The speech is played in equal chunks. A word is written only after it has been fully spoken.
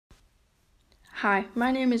Hi,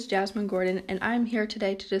 my name is Jasmine Gordon, and I am here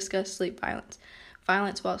today to discuss sleep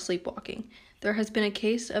violence while sleepwalking. There has been a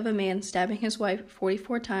case of a man stabbing his wife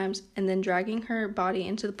 44 times and then dragging her body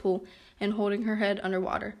into the pool and holding her head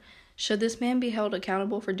underwater. Should this man be held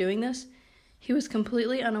accountable for doing this? He was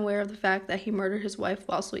completely unaware of the fact that he murdered his wife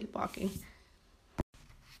while sleepwalking.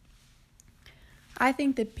 I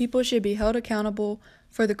think that people should be held accountable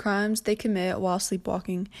for the crimes they commit while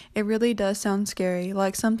sleepwalking. It really does sound scary,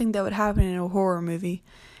 like something that would happen in a horror movie.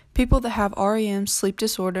 People that have REM sleep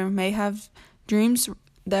disorder may have dreams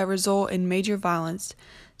that result in major violence.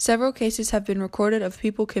 Several cases have been recorded of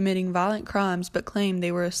people committing violent crimes but claim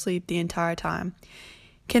they were asleep the entire time.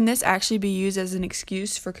 Can this actually be used as an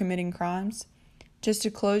excuse for committing crimes? Just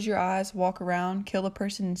to close your eyes, walk around, kill a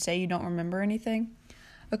person, and say you don't remember anything?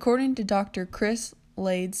 According to Dr. Chris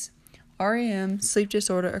Lades, REM sleep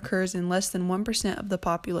disorder occurs in less than 1% of the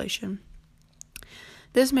population.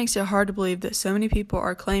 This makes it hard to believe that so many people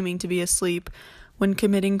are claiming to be asleep when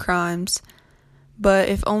committing crimes, but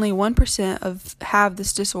if only 1% have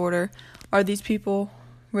this disorder, are these people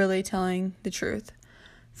really telling the truth?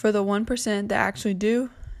 For the 1% that actually does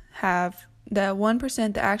have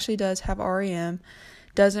REM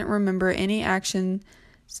doesn't remember any action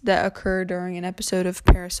that occur during an episode of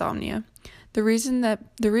parasomnia. The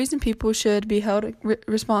reason people should be held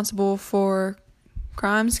responsible for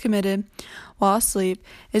crimes committed while asleep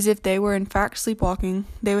is if they were in fact sleepwalking,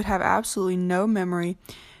 they would have absolutely no memory,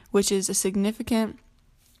 which is a significant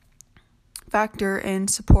factor in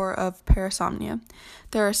support of parasomnia.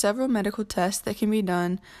 There are several medical tests that can be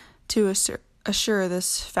done to assure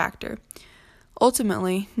this factor.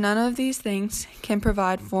 Ultimately, none of these things can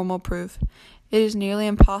provide formal proof. It is nearly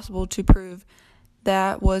impossible to prove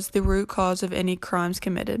that was the root cause of any crimes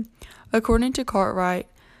committed. According to Cartwright,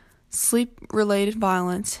 sleep-related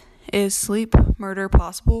violence is sleep murder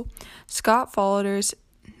possible? Scott Foller's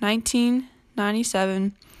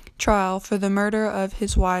 1997 trial for the murder of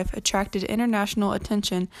his wife attracted international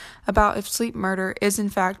attention about if sleep murder is in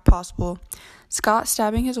fact possible. Scott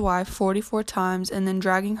stabbing his wife 44 times and then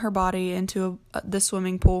dragging her body into the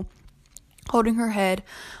swimming pool, holding her head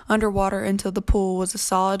underwater until the pool was a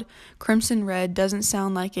solid crimson red doesn't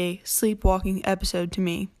sound like a sleepwalking episode to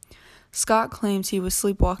me. Scott claims he was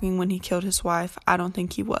sleepwalking when he killed his wife. I don't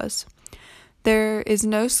think he was. There is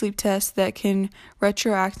no sleep test that can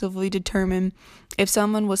retroactively determine if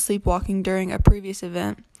someone was sleepwalking during a previous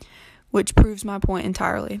event, which proves my point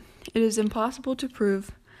entirely. It is impossible to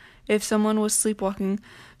prove if someone was sleepwalking,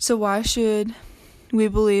 so why should we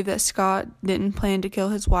believe that Scott didn't plan to kill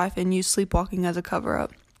his wife and use sleepwalking as a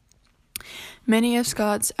cover-up? Many of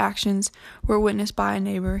Scott's actions were witnessed by a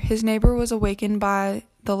neighbor. His neighbor was awakened by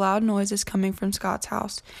the loud noises coming from Scott's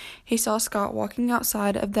house. He saw Scott walking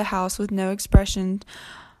outside of the house with no expression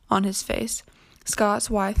on his face. Scott's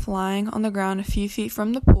wife lying on the ground a few feet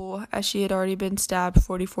from the pool as she had already been stabbed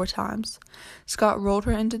 44 times. Scott rolled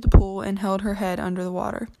her into the pool and held her head under the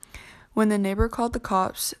water. When the neighbor called the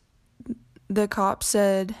cops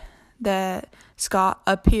said that Scott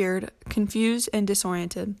appeared confused and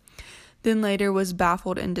disoriented, then later was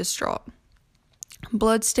baffled and distraught.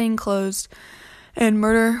 Blood-stained clothes and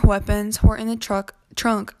murder weapons were in the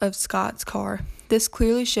trunk of Scott's car. This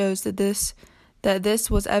clearly shows that this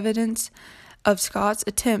was evidence of Scott's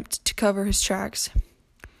attempt to cover his tracks.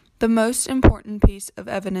 The most important piece of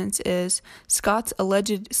evidence is Scott's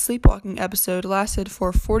alleged sleepwalking episode lasted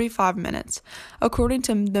for 45 minutes. According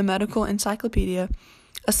to the medical encyclopedia,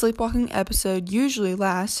 a sleepwalking episode usually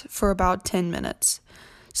lasts for about 10 minutes.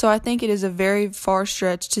 So I think it is a very far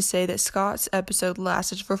stretch to say that Scott's episode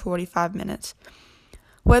lasted for 45 minutes.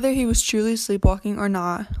 Whether he was truly sleepwalking or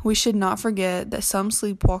not, we should not forget that some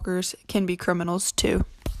sleepwalkers can be criminals too.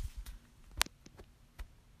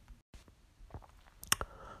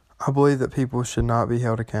 I believe that people should not be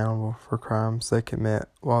held accountable for crimes they commit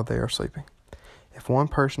while they are sleeping. If one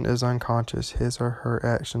person is unconscious, his or her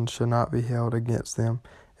actions should not be held against them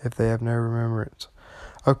if they have no remembrance.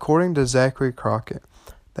 According to Zachary Crockett,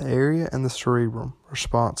 the area in the cerebrum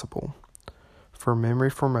responsible for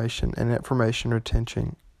memory formation and information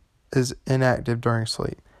retention is inactive during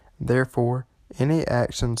sleep. Therefore, any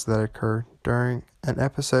actions that occur during an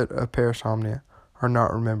episode of parasomnia are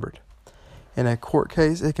not remembered. In a court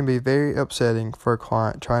case, it can be very upsetting for a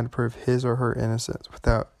client trying to prove his or her innocence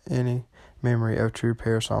without any memory of true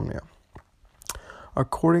parasomnia.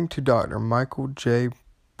 According to Dr. Michael J.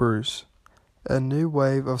 Bruce, a new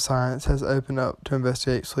wave of science has opened up to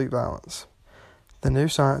investigate sleep violence. The new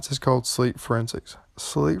science is called sleep forensics.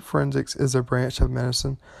 Sleep forensics is a branch of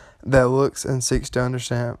medicine that looks and seeks to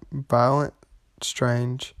understand violent,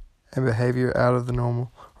 strange, and behavior out of the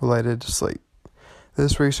normal related to sleep.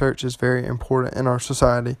 This research is very important in our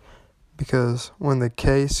society because when the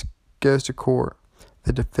case goes to court,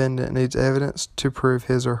 the defendant needs evidence to prove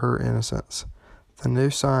his or her innocence. The new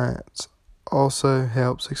science also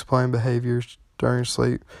helps explain behaviors during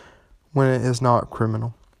sleep when it is not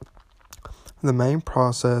criminal. The main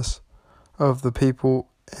process of the people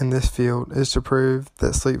in this field is to prove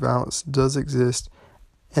that sleep violence does exist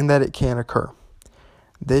and that it can occur.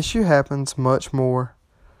 The issue happens much more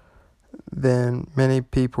than many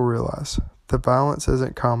people realize. The violence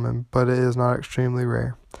isn't common, but it is not extremely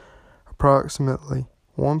rare. Approximately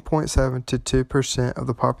 1.7 to 2% of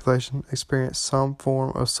the population experience some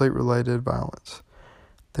form of sleep-related violence.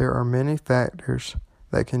 There are many factors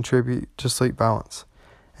that contribute to sleep violence,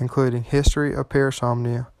 including history of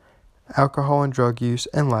parasomnia, alcohol and drug use,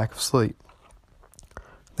 and lack of sleep.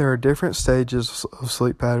 There are different stages of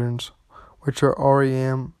sleep patterns, which are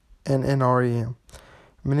REM and NREM.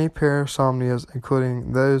 Many parasomnias,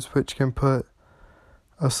 including those which can put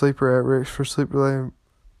a sleeper at risk for sleep-related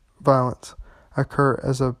violence, occur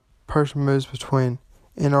as a person moves between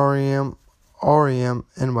NREM, REM,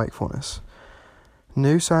 and wakefulness.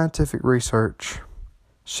 New scientific research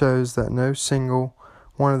shows that no single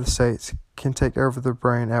one of the states can take over the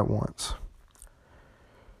brain at once,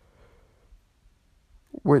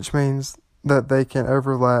 which means that they can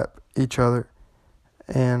overlap each other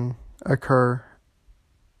and occur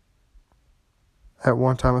at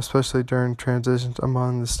one time, especially during transitions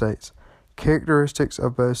among the states. Characteristics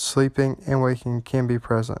of both sleeping and waking can be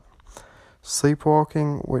present.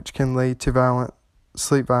 Sleepwalking, which can lead to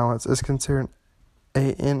sleep violence, is considered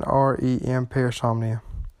a NREM parasomnia,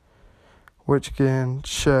 which can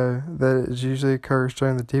show that it usually occurs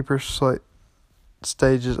during the deeper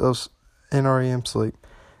stages of NREM sleep.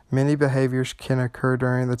 Many behaviors can occur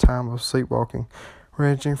during the time of sleepwalking,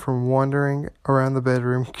 ranging from wandering around the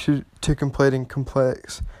bedroom to completing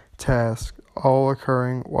complex tasks, all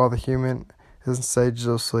occurring while the human is in stages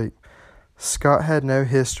of sleep. Scott had no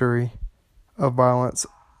history of violence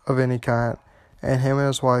of any kind, and him and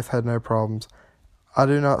his wife had no problems. I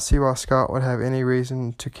do not see why Scott would have any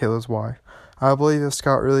reason to kill his wife. I believe if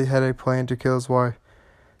Scott really had a plan to kill his wife,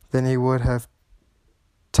 then he would have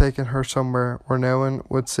taken her somewhere where no one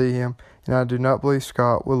would see him, and I do not believe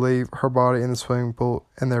Scott would leave her body in the swimming pool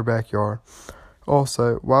in their backyard.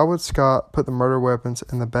 Also, why would Scott put the murder weapons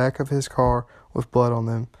in the back of his car with blood on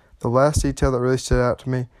them? The last detail that really stood out to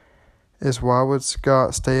me is why would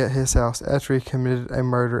Scott stay at his house after he committed a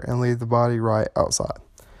murder and leave the body right outside?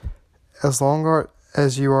 As long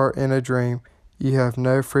as you are in a dream, you have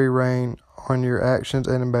no free rein on your actions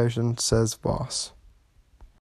and emotions, says Voss.